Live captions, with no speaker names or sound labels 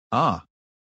Ah,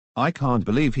 I can't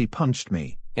believe he punched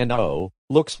me. And oh,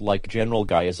 looks like General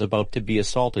Guy is about to be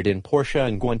assaulted in Portia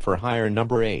and Gwen for hire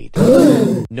number 8.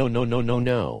 No, no, no, no,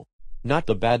 no. Not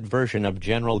the bad version of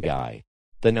General Guy.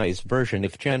 The nice version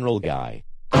of General Guy.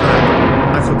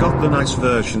 I forgot the nice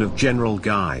version of General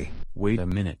Guy. Wait a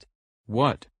minute.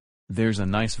 What? There's a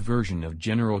nice version of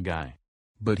General Guy.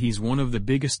 But he's one of the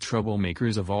biggest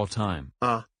troublemakers of all time.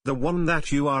 The one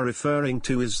that you are referring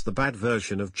to is the bad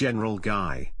version of General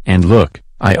Guy. And look,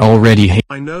 I already hate—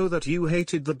 I know that you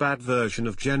hated the bad version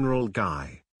of General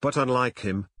Guy, but unlike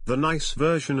him, the nice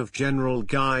version of General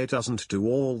Guy doesn't do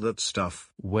all that stuff.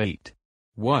 Wait.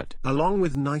 What? Along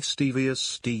with nice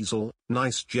Devious Diesel,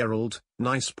 nice Gerald,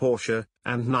 nice Portia,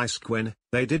 and nice Gwen,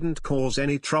 they didn't cause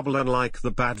any trouble unlike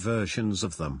the bad versions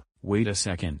of them. Wait a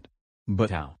second. But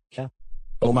how?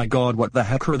 Oh my god, what the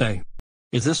heck are they?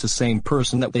 Is this the same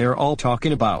person that they are all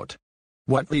talking about?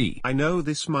 What the— I know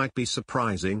this might be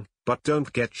surprising, but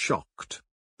don't get shocked.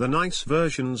 The nice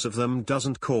versions of them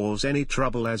doesn't cause any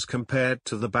trouble as compared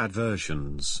to the bad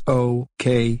versions.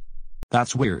 Okay.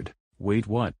 That's weird. Wait,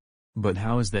 what? But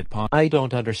how is that possible? I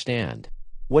don't understand.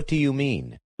 What do you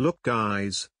mean? Look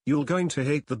guys, you're going to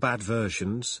hate the bad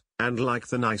versions, and like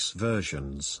the nice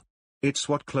versions. It's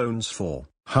what clones for.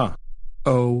 Huh.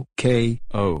 Okay.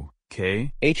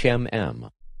 Okay.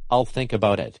 I'll think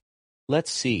about it.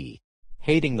 Let's see.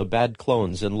 Hating the bad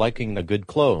clones and liking the good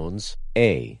clones,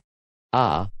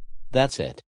 that's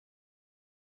it.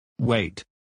 Wait.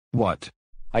 What?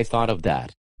 I thought of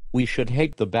that. We should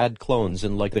hate the bad clones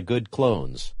and like the good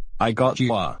clones. I got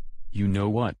you. You know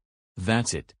what?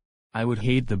 That's it. I would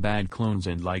hate the bad clones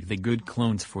and like the good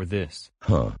clones for this.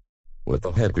 Huh. What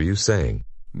the heck are you saying?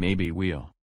 Maybe we'll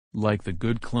like the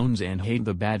good clones and hate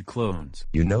the bad clones.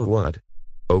 You know what?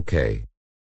 Okay.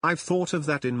 I've thought of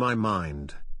that in my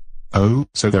mind. Oh,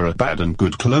 so there are bad and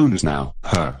good clones now,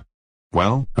 huh?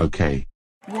 Well, okay.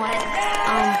 What? Okay.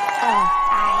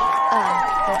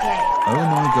 Oh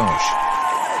my gosh.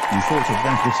 You thought of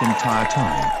that this entire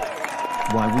time.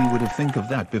 Why we would have think of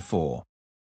that before.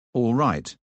 Alright.